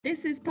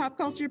This is Pop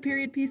Culture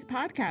Period Piece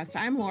Podcast.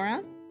 I'm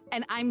Laura.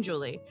 And I'm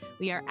Julie.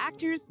 We are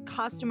actors,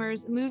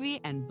 costumers, movie,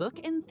 and book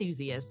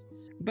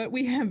enthusiasts. But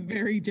we have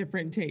very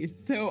different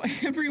tastes. So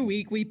every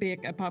week we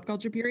pick a pop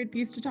culture period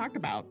piece to talk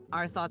about.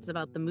 Our thoughts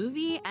about the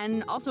movie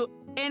and also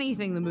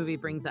anything the movie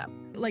brings up.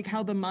 Like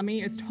how The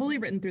Mummy is totally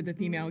written through the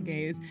female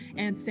gaze,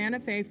 and Santa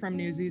Fe from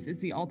Newsies is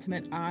the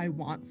ultimate I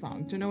want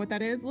song. To know what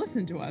that is,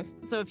 listen to us.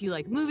 So if you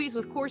like movies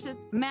with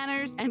corsets,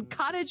 manners, and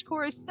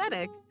cottagecore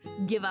aesthetics,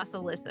 give us a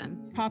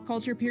listen. Pop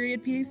Culture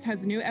Period Piece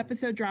has a new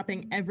episode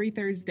dropping every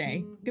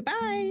Thursday.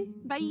 Goodbye.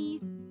 Bye.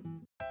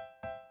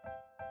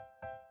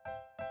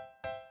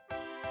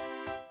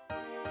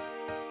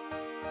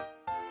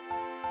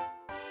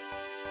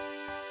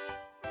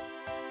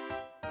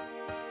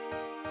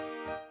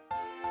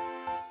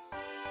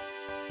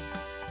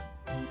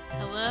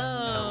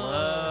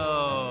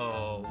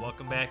 Hello.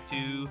 Welcome back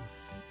to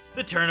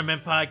the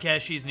Tournament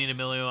Podcast. She's Nina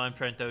Milio. I'm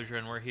Trent Dozier,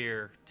 and we're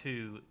here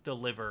to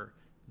deliver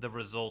the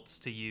results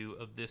to you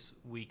of this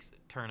week's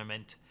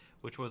tournament,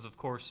 which was, of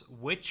course,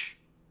 which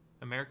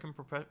American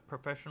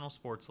Professional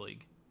Sports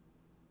League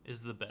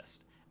is the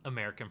best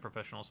American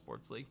Professional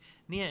Sports League.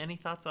 Nia, any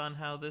thoughts on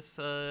how this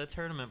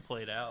tournament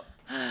played out?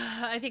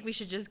 I think we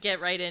should just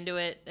get right into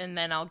it, and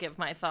then I'll give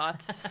my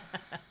thoughts.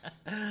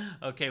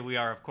 Okay, we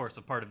are, of course,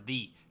 a part of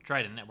the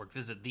Trident Network.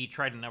 Visit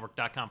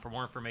thetridentnetwork.com for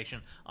more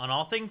information on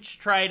all things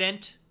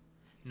Trident.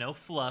 No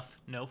fluff,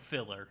 no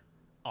filler,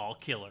 all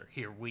killer.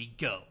 Here we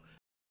go.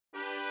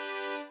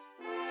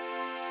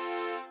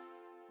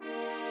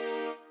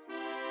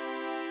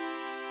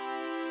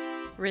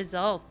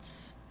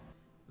 Results.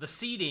 The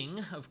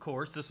seeding, of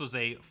course, this was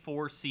a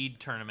 4-seed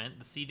tournament.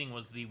 The seeding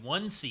was the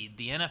 1 seed,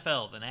 the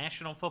NFL, the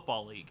National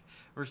Football League,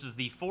 versus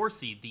the 4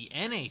 seed, the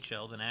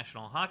NHL, the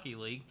National Hockey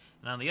League,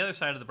 and on the other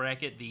side of the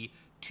bracket, the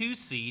 2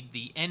 seed,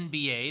 the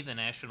NBA, the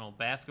National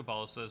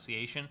Basketball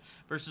Association,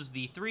 versus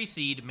the 3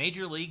 seed,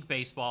 Major League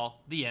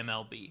Baseball, the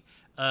MLB.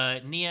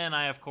 Nia and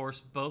I, of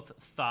course, both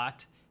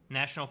thought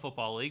National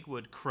Football League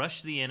would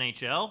crush the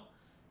NHL,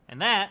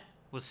 and that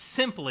was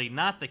simply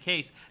not the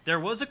case. There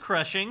was a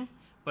crushing,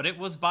 but it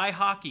was by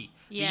hockey.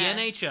 Yeah. The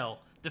NHL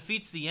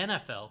defeats the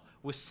NFL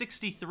with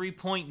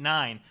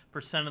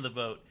 63.9% of the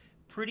vote,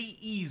 pretty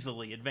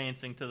easily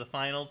advancing to the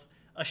finals.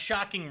 A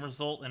shocking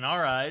result in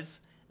our eyes.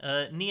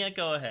 Nia,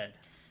 go ahead.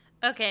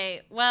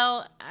 Okay,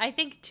 well, I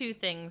think two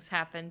things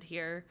happened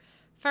here.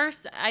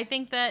 First, I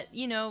think that,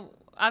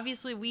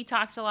 obviously we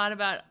talked a lot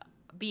about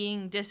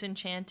being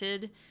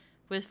disenchanted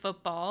with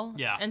football.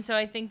 Yeah. And so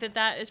I think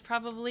that is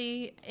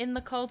probably in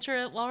the culture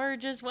at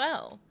large as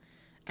well.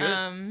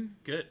 Good.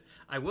 Good.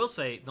 I will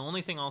say, the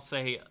only thing I'll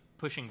say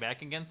pushing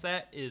back against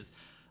that is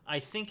I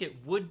think it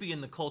would be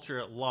in the culture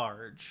at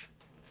large.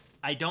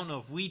 I don't know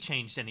if we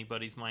changed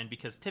anybody's mind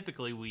because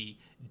typically we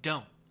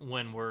don't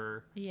when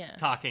we're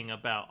talking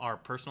about our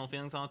personal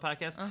feelings on the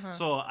podcast. Uh-huh.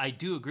 So I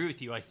do agree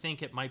with you. I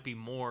think it might be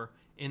more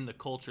in the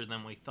culture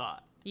than we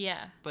thought.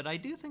 Yeah. But I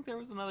do think there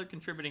was another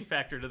contributing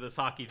factor to this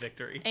hockey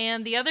victory.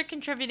 And the other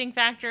contributing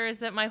factor is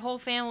that my whole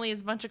family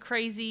is a bunch of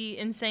crazy,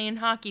 insane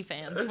hockey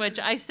fans, which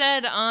I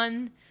said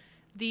on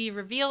the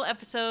reveal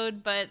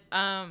episode, but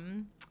I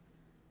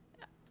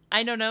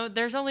don't know.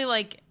 There's only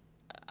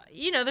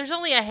there's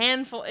only a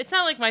handful. It's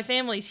not like my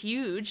family's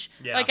huge.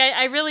 Yeah. Like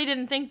I really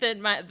didn't think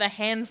that the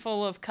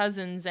handful of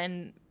cousins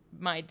and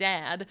my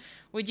dad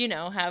would,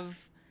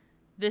 have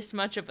this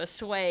much of a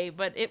sway,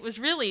 but it was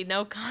really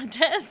no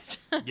contest.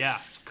 Yeah,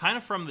 kind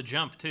of from the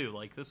jump too.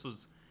 Like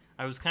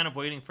I was kind of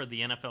waiting for the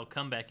NFL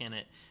comeback, and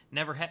it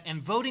never happened.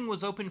 And voting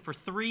was open for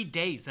 3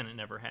 days, and it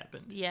never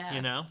happened.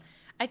 Yeah.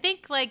 I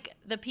think,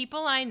 the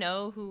people I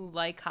know who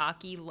like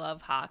hockey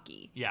love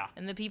hockey. Yeah.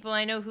 And the people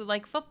I know who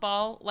like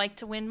football like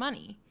to win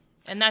money.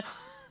 And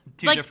that's...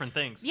 Two different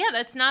things. Yeah,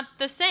 that's not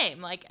the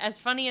same. As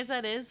funny as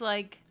that is,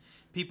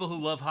 people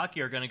who love hockey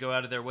are going to go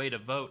out of their way to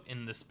vote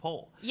in this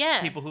poll.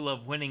 Yeah. People who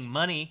love winning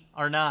money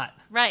are not.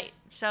 Right.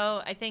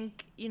 So I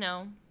think,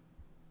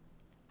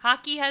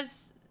 hockey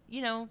has,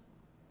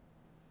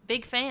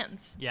 big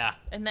fans. Yeah.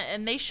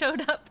 And they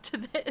showed up to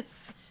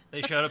this.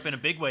 They showed up in a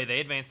big way.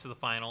 They advanced to the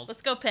finals.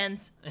 Let's go,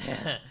 Pens.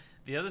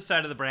 The other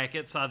side of the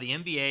bracket saw the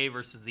NBA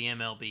versus the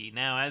MLB.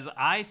 Now, as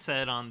I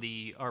said on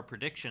our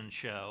prediction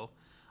show,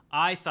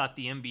 I thought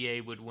the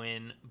NBA would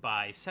win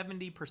by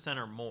 70%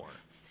 or more.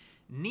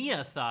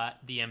 Nia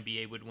thought the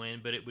NBA would win,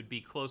 but it would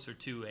be closer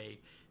to a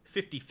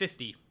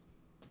 50-50.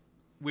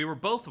 We were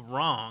both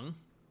wrong.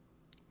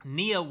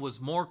 Nia was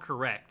more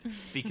correct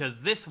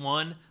because this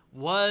one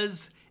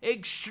was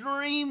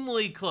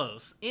extremely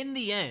close. In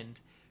the end,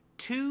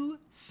 2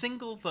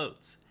 single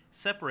votes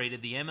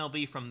separated the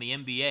MLB from the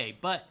NBA,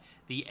 but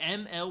the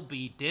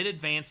MLB did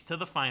advance to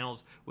the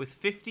finals with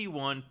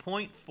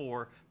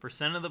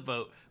 51.4% of the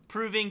vote,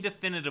 proving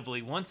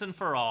definitively once and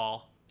for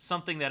all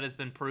something that has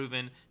been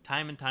proven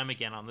time and time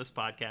again on this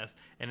podcast,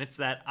 and it's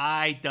that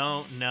I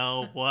don't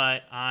know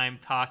what I'm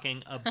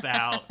talking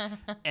about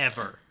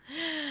ever.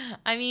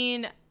 I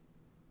mean,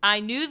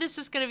 I knew this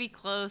was going to be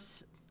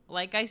close.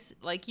 Like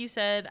you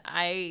said,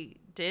 I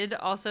did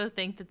also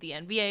think that the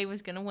NBA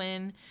was going to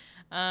win.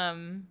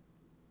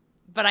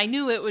 but I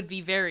knew it would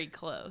be very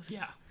close.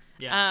 Yeah.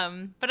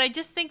 Yeah. But I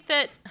just think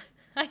that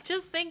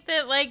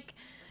like,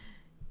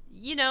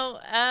 you know,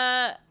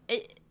 I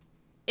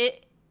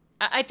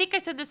think I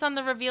said this on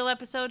the reveal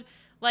episode,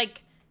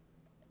 like,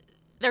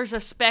 there's a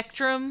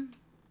spectrum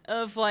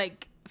of,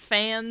 like,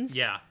 fans.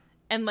 Yeah.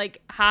 And,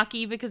 like,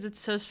 hockey, because it's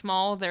so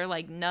small, they're,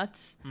 like,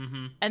 nuts.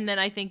 Mm-hmm. And then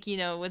I think, you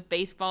know, with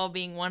baseball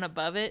being one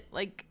above it,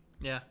 like,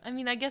 Yeah. I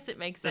mean, I guess it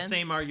makes sense. The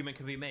same argument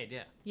could be made,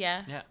 yeah.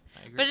 Yeah. Yeah,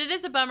 I agree. But it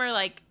is a bummer,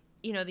 like,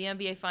 you know, the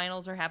NBA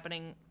finals are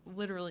happening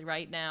literally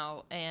right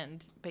now,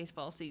 and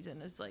baseball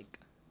season is, like,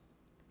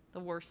 the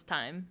worst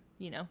time.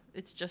 You know,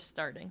 it's just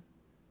starting.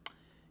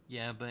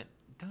 Yeah, but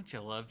don't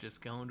you love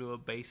just going to a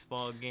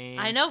baseball game?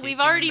 I know, we've kicking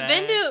already back?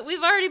 been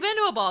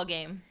to a ball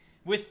game.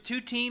 With two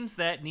teams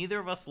that neither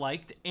of us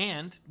liked,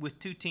 and with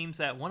two teams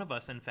that one of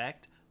us, in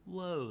fact,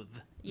 loathe.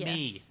 Yes.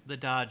 Me, the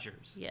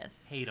Dodgers.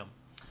 Yes. Hate them.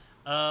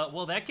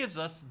 Well, that gives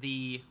us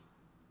the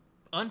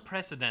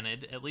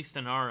unprecedented, at least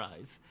in our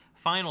eyes,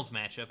 finals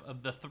matchup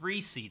of the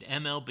 3-seed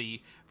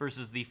MLB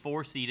versus the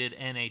 4-seeded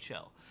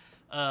NHL.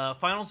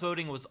 Finals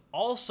voting was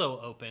also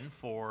open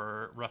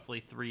for roughly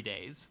 3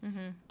 days,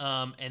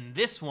 and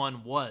this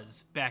one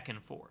was back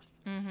and forth.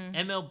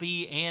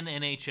 MLB and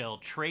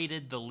NHL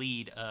traded the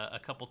lead a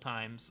couple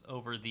times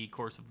over the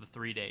course of the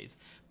 3 days,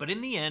 but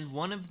in the end,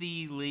 one of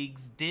the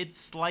leagues did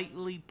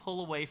slightly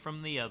pull away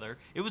from the other.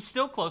 It was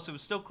still close,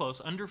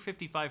 under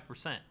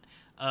 55%,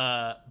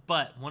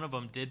 but one of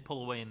them did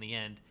pull away in the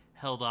end,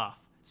 held off.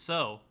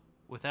 So,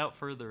 without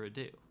further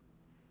ado,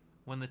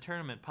 when the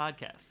Tournament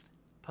Podcast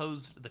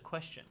posed the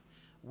question,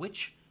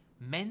 which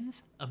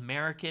men's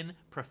American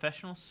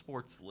professional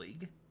sports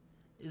league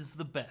is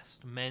the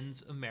best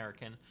men's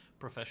American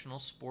professional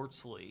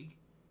sports league?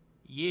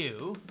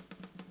 You,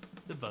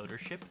 the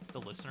votership,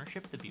 the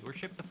listenership, the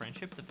viewership, the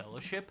friendship, the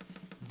fellowship,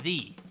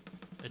 the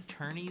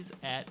attorneys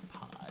at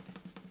Pod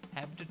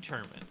have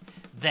determined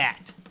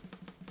that,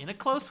 in a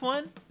close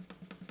one,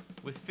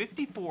 with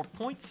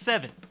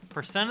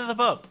 54.7% of the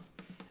vote,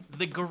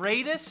 the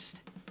greatest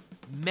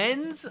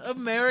men's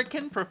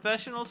American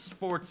professional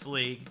sports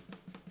league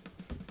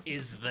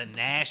is the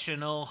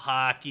National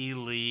Hockey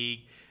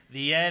League,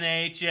 the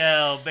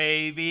NHL,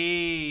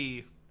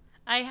 baby.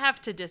 I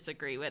have to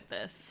disagree with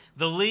this.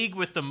 The league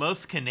with the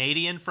most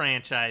Canadian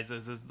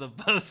franchises is the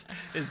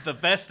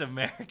best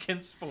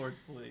American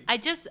sports league. I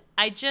just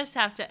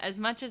have to, as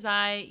much as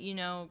I, you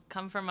know,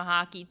 come from a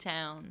hockey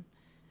town,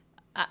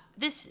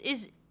 this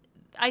is,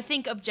 I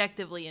think,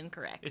 objectively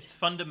incorrect. It's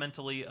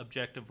fundamentally,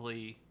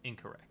 objectively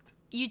incorrect.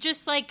 You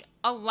just, like,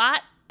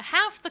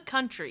 half the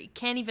country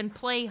can't even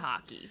play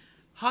hockey.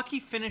 Hockey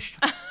finished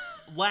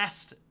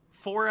last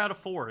 4 out of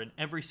 4 in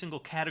every single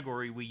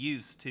category we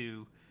use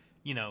to,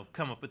 you know,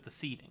 come up with the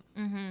seeding.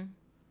 Mm-hmm.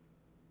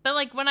 But,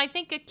 like, when I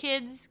think of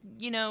kids,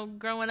 you know,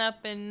 growing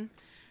up in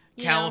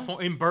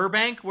California, in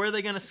Burbank, where are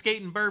they going to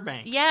skate in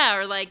Burbank? Yeah,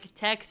 or, like,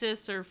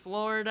 Texas or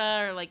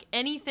Florida or, like,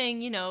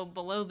 anything, you know,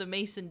 below the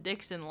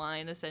Mason-Dixon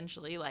line,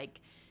 essentially.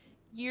 Like,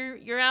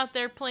 you're out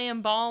there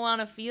playing ball on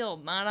a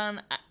field, not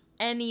on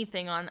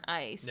anything on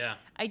ice. Yeah.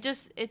 I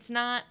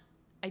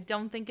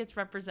don't think it's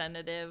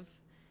representative.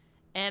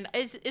 And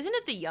isn't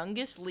it the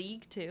youngest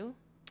league, too?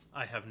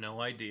 I have no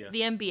idea.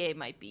 The NBA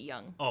might be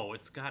young. Oh,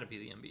 it's got to be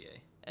the NBA.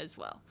 As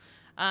well.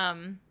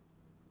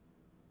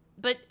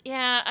 But,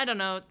 yeah, I don't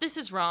know. This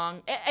is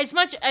wrong. As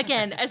much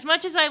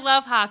as I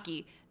love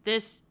hockey,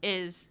 this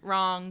is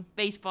wrong.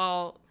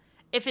 Baseball,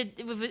 if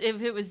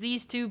it was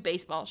these two,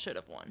 baseball should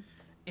have won.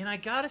 And I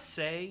got to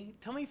say,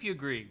 tell me if you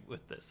agree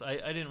with this. I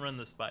didn't run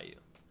this by you.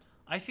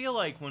 I feel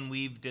like when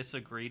we've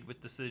disagreed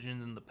with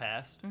decisions in the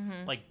past,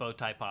 like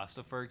Bowtie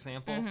Pasta, for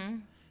example,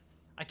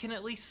 I can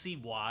at least see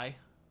why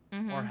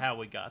or how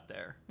we got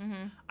there.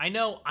 I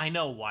know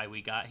why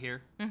we got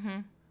here,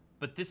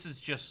 but this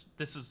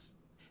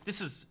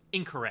is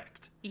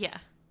incorrect. Yeah.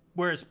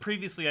 Whereas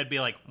previously I'd be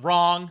like,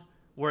 wrong,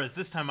 whereas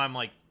this time I'm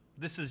like,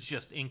 this is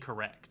just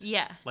incorrect.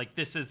 Yeah. Like,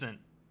 this isn't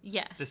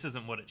Yeah. This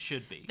isn't what it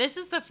should be. This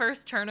is the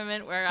first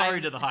tournament where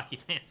Sorry to the hockey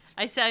fans.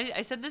 I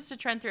said this to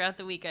Trent throughout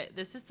the week.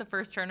 This is the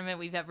first tournament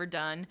we've ever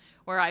done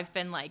where I've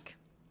been like,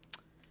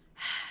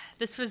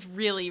 this was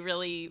really,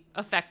 really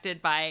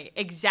affected by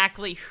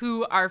exactly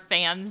who our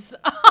fans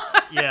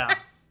are. Yeah.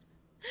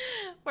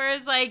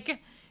 Whereas,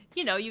 like,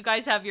 you know, you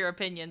guys have your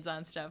opinions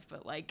on stuff,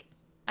 but, like,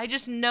 I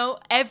just know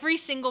every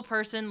single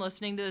person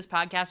listening to this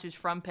podcast who's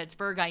from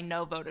Pittsburgh, I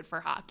know voted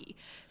for hockey.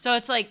 So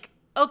it's like,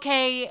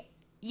 okay,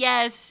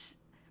 yes,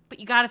 but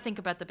you got to think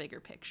about the bigger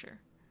picture.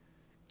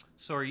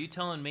 So are you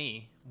telling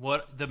me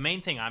what the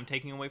main thing I'm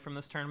taking away from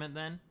this tournament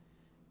then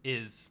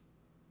is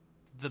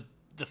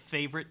the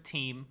favorite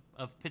team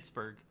of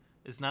Pittsburgh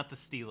is not the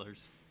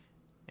Steelers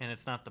and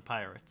it's not the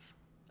Pirates.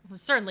 Well,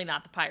 certainly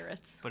not the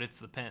Pirates. But it's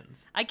the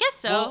Pens. I guess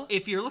so. Well,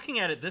 if you're looking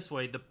at it this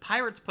way, the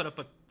Pirates put up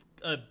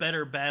a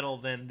better battle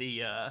than the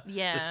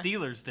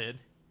Steelers did.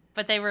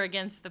 But they were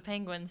against the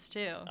Penguins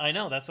too. I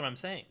know, that's what I'm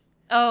saying.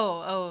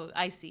 Oh,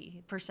 I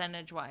see.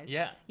 Percentage-wise.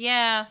 Yeah.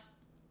 Yeah.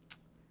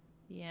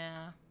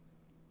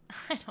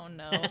 I don't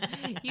know.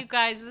 You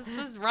guys, this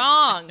was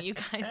wrong. You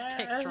guys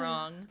picked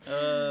wrong.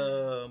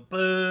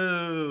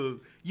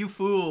 Boo! You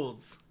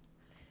fools.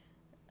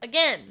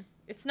 Again,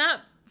 it's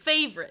not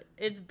favorite.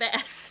 It's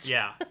best.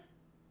 Yeah.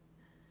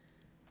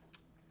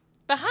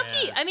 But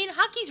hockey, Yeah. I mean,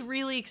 hockey's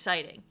really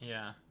exciting.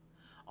 Yeah.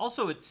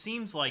 Also, it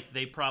seems like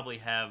they probably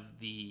have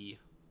the,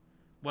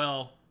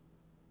 well,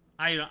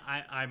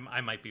 I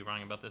might be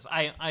wrong about this.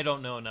 I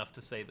don't know enough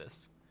to say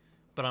this,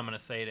 but I'm gonna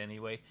say it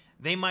anyway.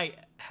 They might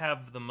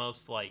have the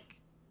most like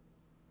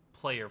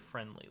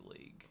player-friendly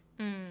league.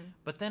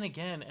 But then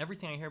again,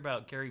 everything I hear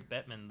about Gary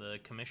Bettman, the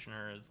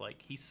commissioner, is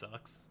like he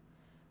sucks.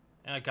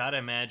 And I gotta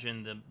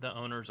imagine the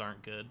owners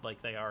aren't good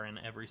like they are in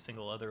every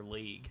single other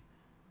league.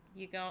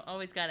 You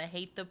always gotta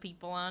hate the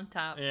people on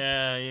top.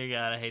 Yeah, you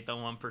gotta hate the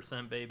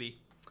 1%, baby.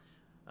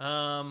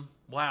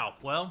 Wow.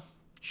 Well,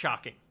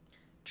 shocking.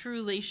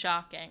 Truly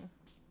shocking.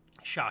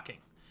 Shocking.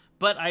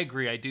 But I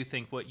agree. I do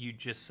think what you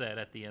just said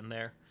at the end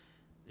there.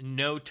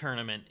 No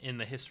tournament in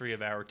the history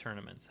of our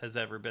tournaments has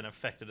ever been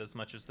affected as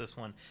much as this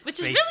one. Which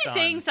is based really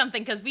saying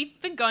something because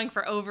we've been going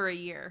for over a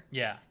year.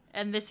 Yeah.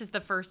 And this is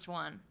the first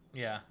one.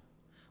 Yeah.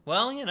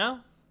 Well,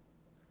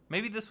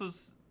 maybe this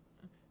was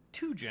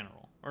too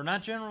general or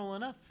not general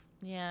enough.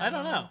 Yeah. I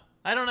don't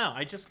know.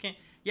 I just can't.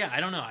 Yeah,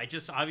 I don't know. I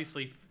just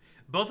obviously,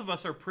 both of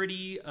us are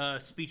pretty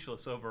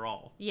speechless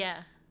overall.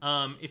 Yeah.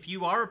 If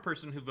you are a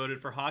person who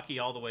voted for hockey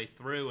all the way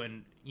through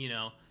and,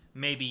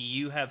 maybe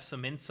you have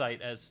some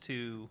insight as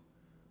to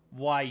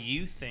why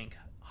you think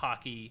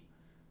hockey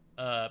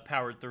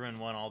powered through and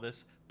won all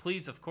this,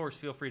 please, of course,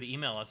 feel free to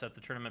email us at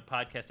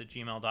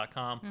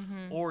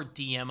thetournamentpodcast@gmail.com or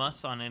DM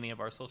us on any of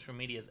our social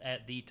medias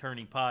at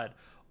TheTourneyPod.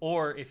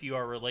 Or if you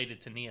are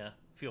related to Nia,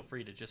 feel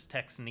free to just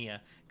text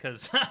Nia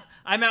because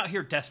I'm out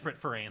here desperate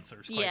for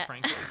answers, quite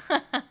frankly.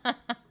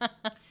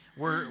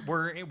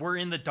 We're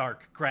in the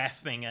dark,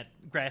 grasping at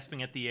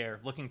the air,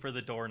 looking for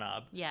the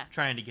doorknob. Yeah.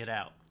 Trying to get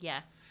out.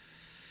 Yeah.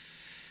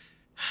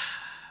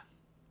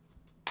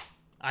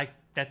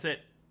 That's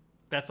it.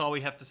 That's all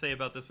we have to say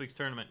about this week's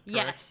tournament.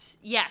 Correct?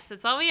 Yes.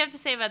 That's all we have to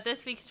say about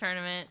this week's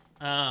tournament.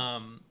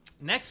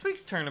 Next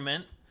week's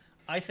tournament,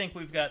 I think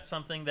we've got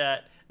something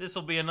that this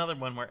will be another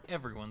one where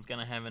everyone's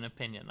gonna have an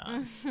opinion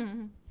on.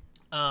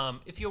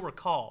 If you'll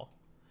recall,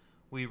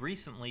 we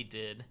recently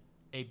did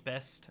a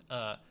best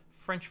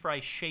French fry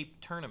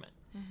shaped tournament,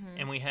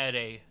 and we had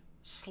a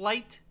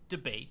slight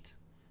debate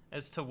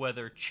as to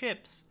whether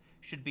chips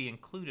should be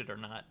included or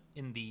not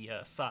in the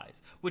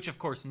size, which of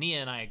course Nia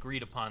and I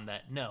agreed upon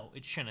that no,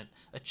 it shouldn't.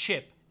 A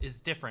chip is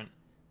different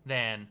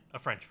than a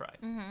French fry.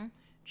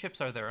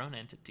 Chips are their own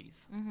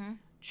entities.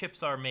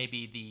 Chips are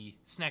maybe the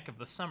snack of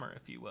the summer,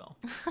 if you will.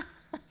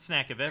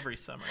 Snack of every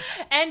summer.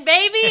 And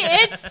baby,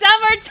 it's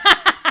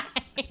summertime.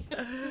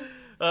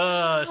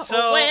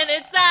 So when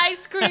it's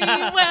ice cream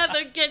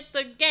weather, get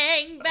the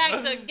gang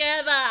back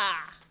together.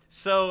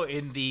 So,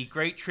 in the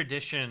great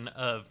tradition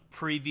of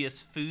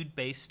previous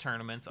food-based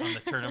tournaments on the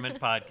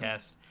Tournament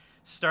Podcast,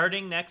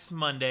 starting next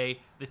Monday,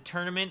 the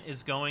tournament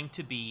is going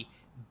to be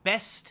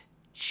Best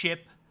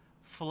Chip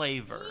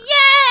Flavor.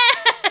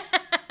 Yeah!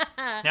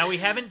 Now, we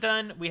haven't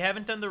done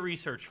the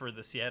research for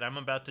this yet. I'm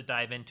about to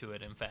dive into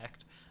it, in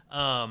fact.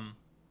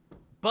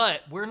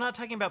 But we're not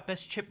talking about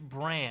Best Chip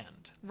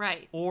brand.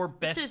 Right. Or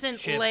Best This isn't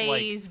Chip,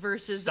 Lay's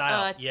versus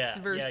style. Utz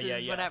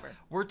versus whatever.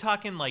 We're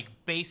talking like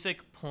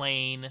basic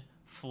plain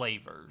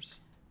flavors,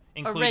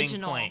 including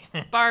Original, plain.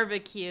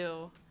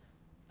 barbecue,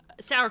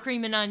 sour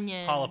cream and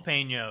onion,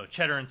 Jalapeno,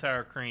 cheddar and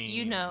sour cream.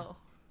 You know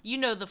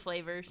the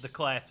flavors. The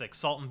classic,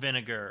 salt and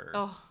vinegar.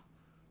 Oh,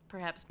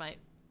 perhaps I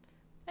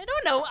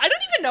don't know. I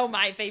don't even know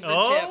my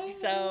favorite chip,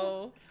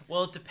 so.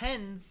 Well, it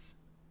depends.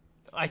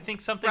 I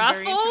think something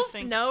Ruffles? very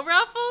interesting. No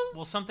Ruffles?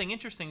 Well, something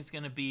interesting is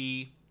going to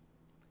be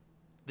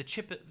the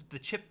chip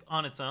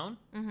on its own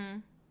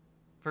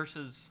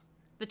versus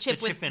the chip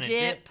with in a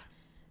dip.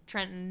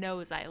 Trenton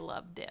knows I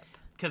love dip.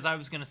 Because I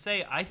was going to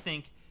say, I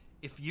think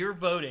if you're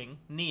voting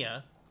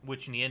Nia,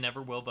 which Nia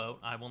never will vote,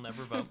 I will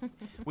never vote.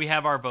 We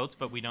have our votes,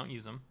 but we don't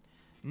use them.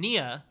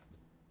 Nia,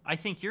 I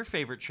think your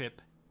favorite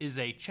chip is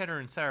a cheddar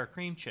and sour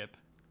cream chip.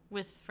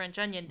 With French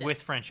onion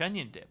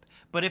dip.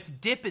 But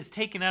if dip is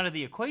taken out of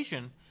the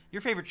equation,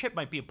 your favorite chip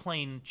might be a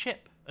plain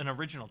chip, an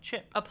original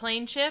chip. A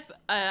plain chip,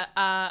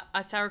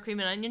 a sour cream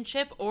and onion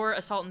chip, or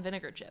a salt and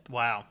vinegar chip.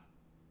 Wow.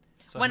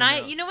 So when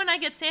I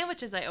get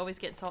sandwiches, I always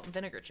get salt and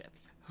vinegar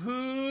chips.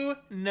 Who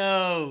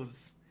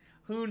knows?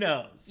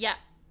 Yeah.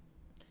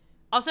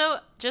 Also,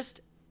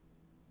 just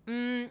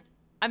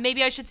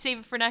maybe I should save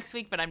it for next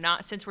week, but I'm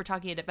not, since we're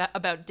talking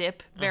about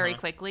dip very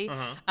quickly.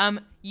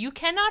 You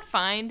cannot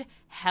find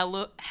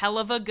hell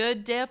of a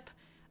good dip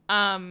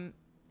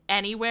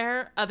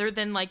anywhere other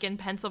than like in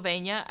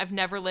Pennsylvania. I've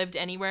never lived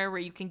anywhere where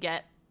you can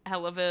get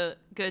hell of a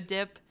good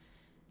dip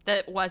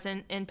that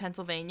wasn't in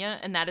Pennsylvania,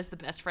 and that is the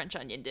best French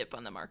onion dip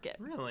on the market.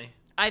 Really?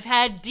 I've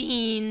had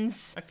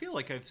Dean's. I feel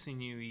like I've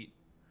seen you eat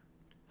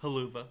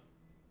haluva.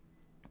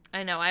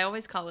 I know, I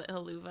always call it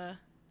haluva,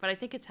 but I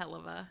think it's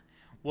helluva.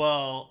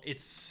 Well,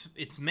 it's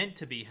meant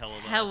to be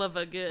helluva.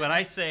 Helluva good. But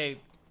I say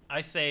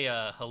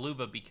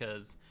haluva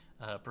because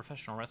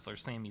professional wrestler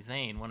Sami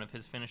Zayn, one of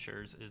his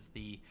finishers is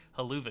the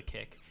haluva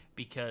kick,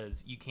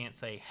 because you can't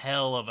say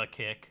hell of a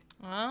kick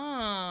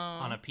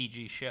on a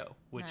PG show,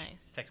 which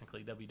Nice.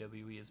 technically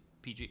WWE is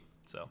PG.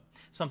 So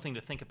something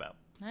to think about.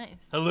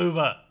 Nice.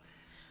 Haluva.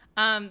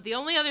 The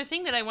only other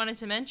thing that I wanted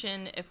to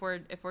mention, if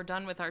we're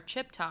done with our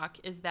chip talk,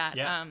 is that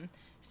Yeah.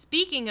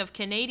 speaking of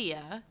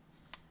Canada,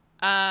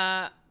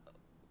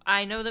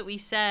 I know that we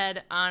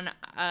said on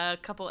a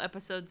couple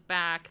episodes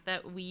back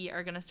that we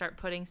are going to start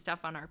putting stuff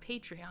on our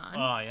Patreon.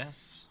 Oh,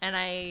 yes. And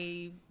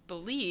I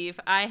believe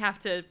I have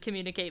to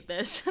communicate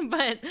this,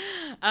 but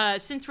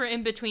since we're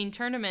in between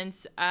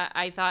tournaments,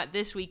 I thought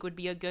this week would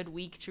be a good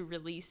week to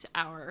release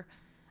our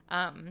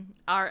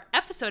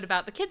episode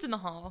about the Kids in the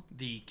Hall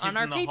The Kids on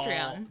our in the Patreon.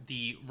 Hall,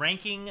 the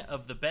ranking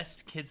of the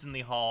best Kids in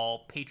the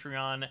Hall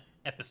Patreon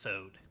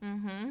episode.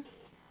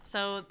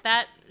 So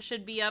that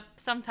should be up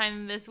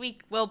sometime this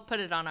week. We'll put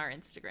it on our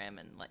Instagram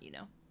and let you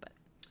know. But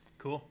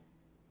Cool.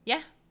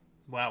 yeah,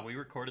 Wow, we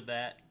recorded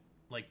that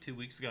like 2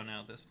 weeks ago now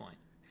at this point.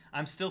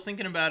 I'm still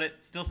thinking about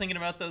it. Still thinking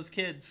about those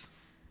kids.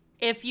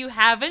 if you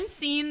haven't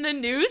seen the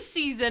new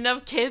season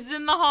of Kids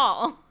in the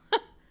Hall,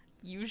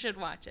 you should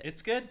watch it.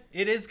 It's good.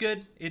 It is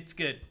good. It's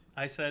good.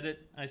 I said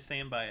it. I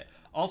stand by it.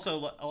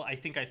 Also, I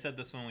think I said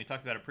this when we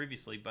talked about it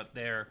previously, but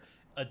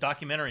a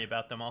documentary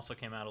about them also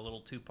came out, a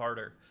little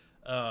two-parter,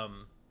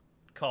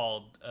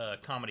 called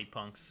Comedy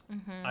Punks.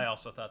 I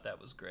also thought that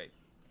was great.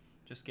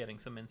 Just getting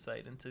some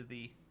insight into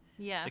the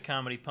Yeah.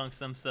 comedy punks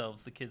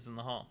themselves, the Kids in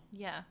the Hall.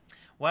 Yeah.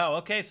 Wow,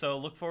 okay, so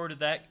look forward to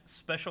that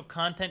special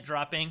content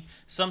dropping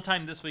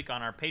sometime this week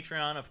on our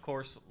Patreon. Of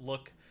course,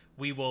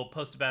 we will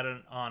post about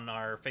it on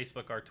our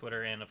Facebook, our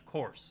Twitter, and of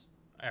course,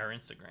 our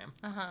Instagram.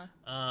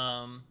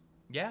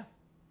 Yeah.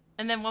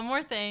 And then one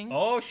more thing.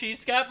 Oh,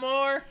 she's got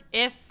more.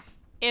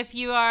 If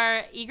you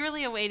are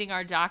eagerly awaiting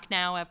our Doc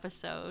Now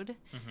episode,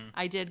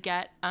 I did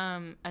get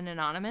an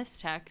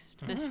anonymous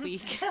text this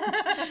week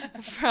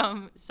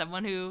from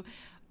someone who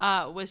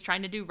was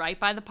trying to do right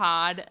by the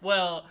pod.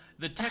 Well,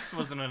 the text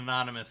wasn't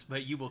anonymous,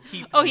 but you will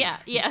keep. Oh yeah,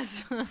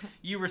 yes.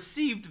 You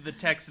received the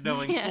text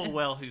knowing full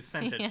well who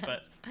sent it, yes.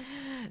 but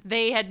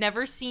They had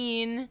never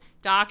seen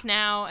Doc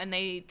Now, and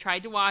they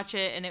tried to watch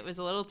it, and it was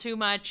a little too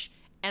much.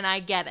 And I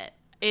get it.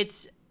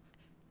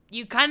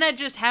 You kind of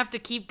just have to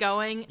keep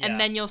going, Yeah. and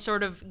then you'll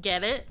sort of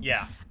get it.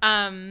 yeah,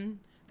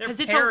 They're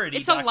they're parody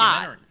it's a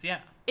lot. documentaries. Yeah,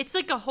 It's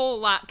like a whole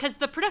lot because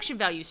the production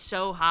value is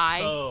so high.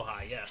 so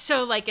high. Yes.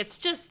 So like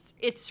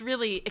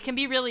it can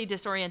be really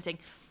disorienting.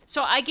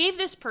 So I gave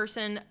this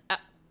person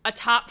a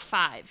top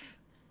 5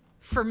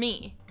 for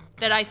me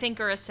that I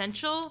think are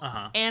essential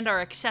and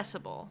are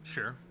accessible.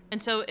 Sure.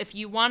 And so if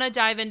you want to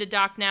dive into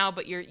Doc Now,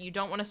 but you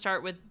don't want to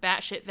start with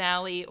Batshit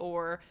Valley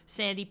or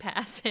Sandy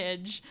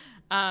Passage,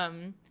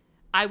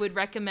 I would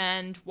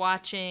recommend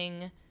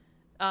watching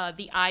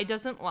The Eye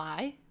Doesn't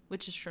Lie,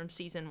 which is from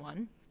season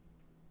 1.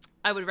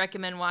 I would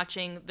recommend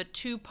watching the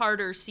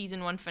 2-parter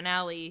season 1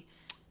 finale,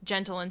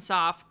 Gentle and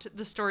Soft,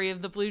 the story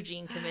of the Blue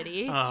Jean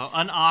Committee.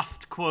 An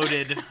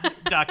oft-quoted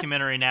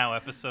documentary now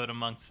episode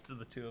amongst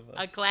the two of us.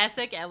 A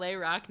classic LA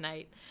Rock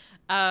night.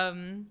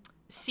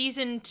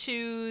 Season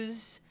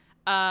 2's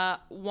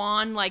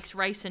Juan Likes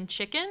Rice and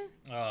Chicken,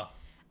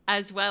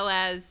 as well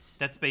as...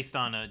 That's based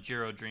on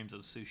Jiro Dreams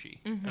of Sushi,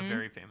 a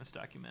very famous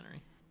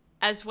documentary.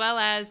 As well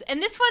as...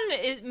 And this one,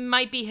 it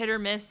might be hit or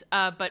miss,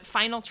 but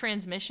Final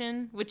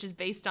Transmission, which is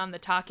based on the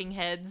Talking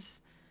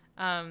Heads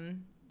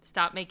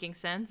Stop Making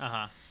Sense.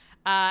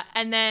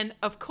 And then,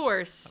 of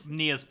course...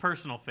 Nia's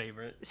personal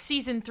favorite.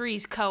 Season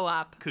 3's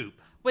Co-op. Coop.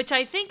 Which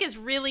I think is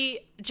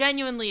really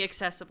genuinely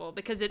accessible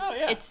because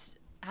it's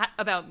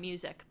about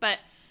music. But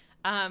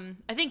I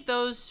think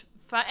those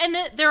and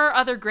there are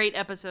other great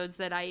episodes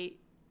that I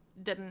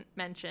didn't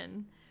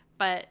mention,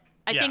 but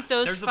I think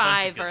those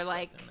 5 are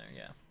like, in there,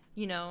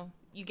 you know,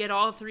 you get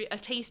a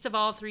taste of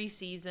all 3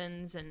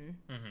 seasons, and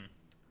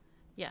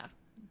yeah.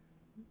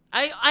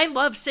 I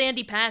love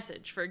Sandy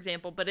Passage, for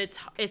example, but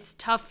it's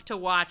tough to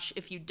watch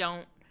if you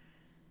don't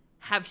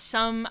have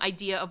some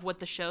idea of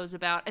what the show's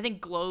about. I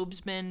think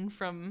Globesman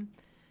from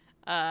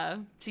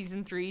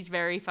season 3 is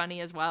very funny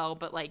as well,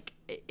 but like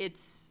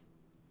it's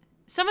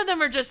some of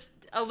them are just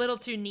a little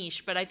too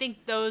niche, but I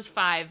think those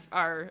 5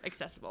 are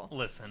accessible.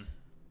 Listen,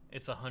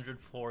 it's 100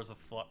 floors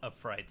of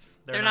frights.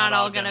 They're not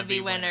all gonna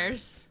be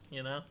winners.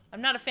 You know?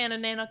 I'm not a fan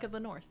of Nanook of the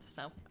North,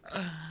 so.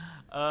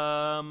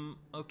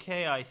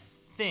 Okay, I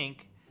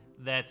think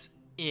that's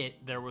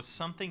it. There was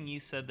something you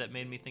said that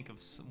made me think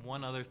of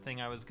one other thing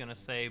I was gonna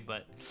say,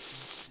 but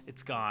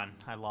it's gone.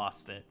 I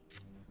lost it.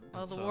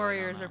 Well, the So, I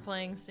Warriors don't are know.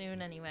 playing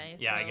soon anyway.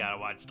 Yeah, I so- gotta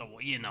watch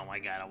I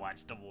gotta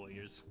watch the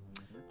Warriors.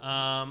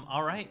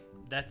 All right,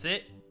 that's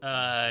it.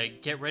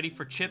 Get ready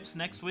for Chips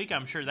next week.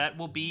 I'm sure that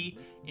will be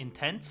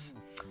intense.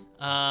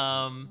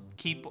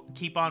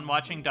 Keep on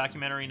watching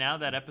Documentary Now.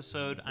 That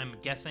episode, I'm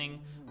guessing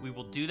we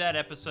will do that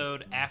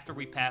episode after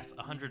we pass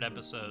 100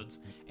 episodes.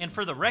 And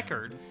for the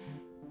record,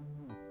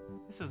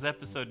 this is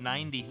episode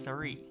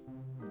 93.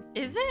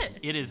 Is it?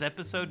 It is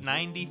episode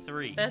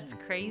 93. That's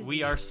crazy.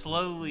 We are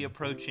slowly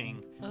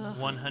approaching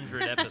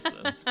 100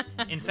 episodes.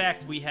 In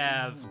fact, we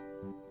have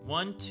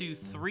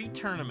 3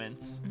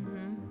 tournaments,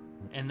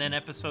 and then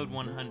episode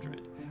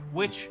 100,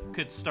 which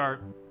could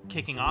start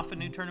kicking off a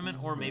new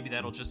tournament, or maybe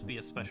that'll just be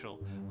a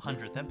special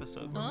 100th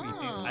episode where we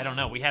do. I don't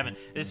know. We haven't.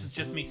 This is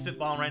just me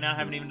spitballing right now. I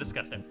haven't even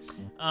discussed it.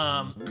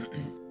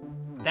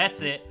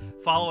 That's it.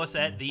 Follow us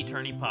at The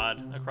Tourney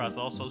Pod across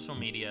all social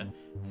media.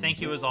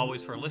 Thank you as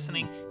always for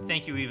listening.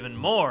 Thank you even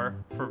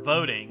more for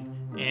voting.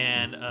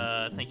 And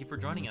thank you for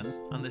joining us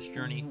on this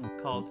journey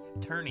called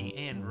Tourney.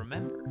 And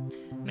remember,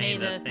 may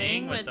the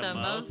thing with the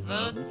most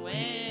votes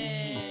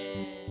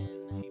win.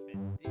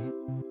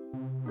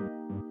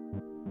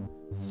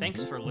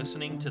 Thanks for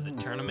listening to the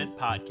Tournament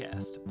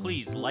Podcast.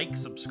 Please like,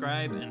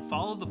 subscribe, and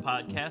follow the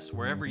podcast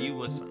wherever you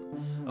listen.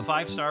 A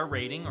 5-star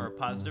rating or a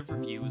positive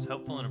review is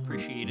helpful and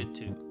appreciated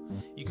too.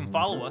 You can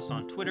follow us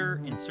on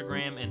Twitter,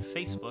 Instagram, and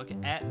Facebook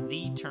at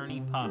The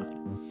Tourney Pod.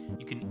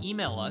 You can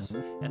email us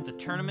at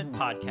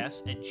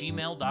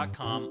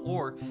thetournamentpodcast@gmail.com,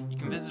 or you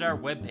can visit our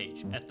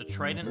webpage at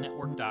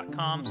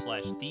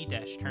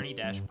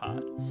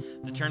thetridentnetwork.com/the-tourney-pod.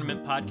 The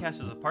Tournament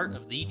Podcast is a part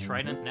of the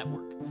Trident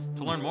Network.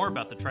 To learn more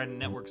about the Trident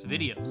Network's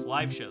videos,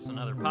 live shows, and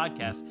other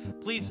podcasts,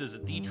 please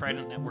visit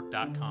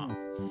thetridentnetwork.com.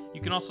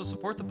 You can also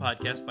support the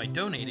podcast by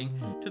donating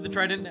to the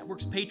Trident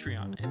Network's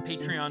Patreon at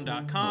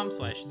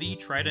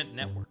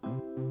patreon.com/thetridentnetwork.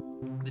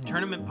 The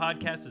Tournament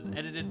Podcast is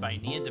edited by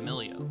Nia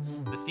D'Amelio.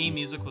 The theme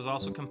music was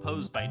also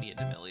composed by Nia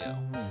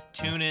D'Amelio.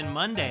 Tune in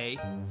Monday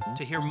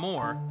to hear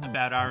more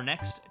about our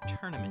next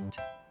tournament.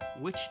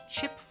 Which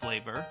chip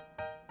flavor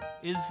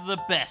is the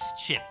best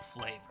chip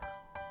flavor?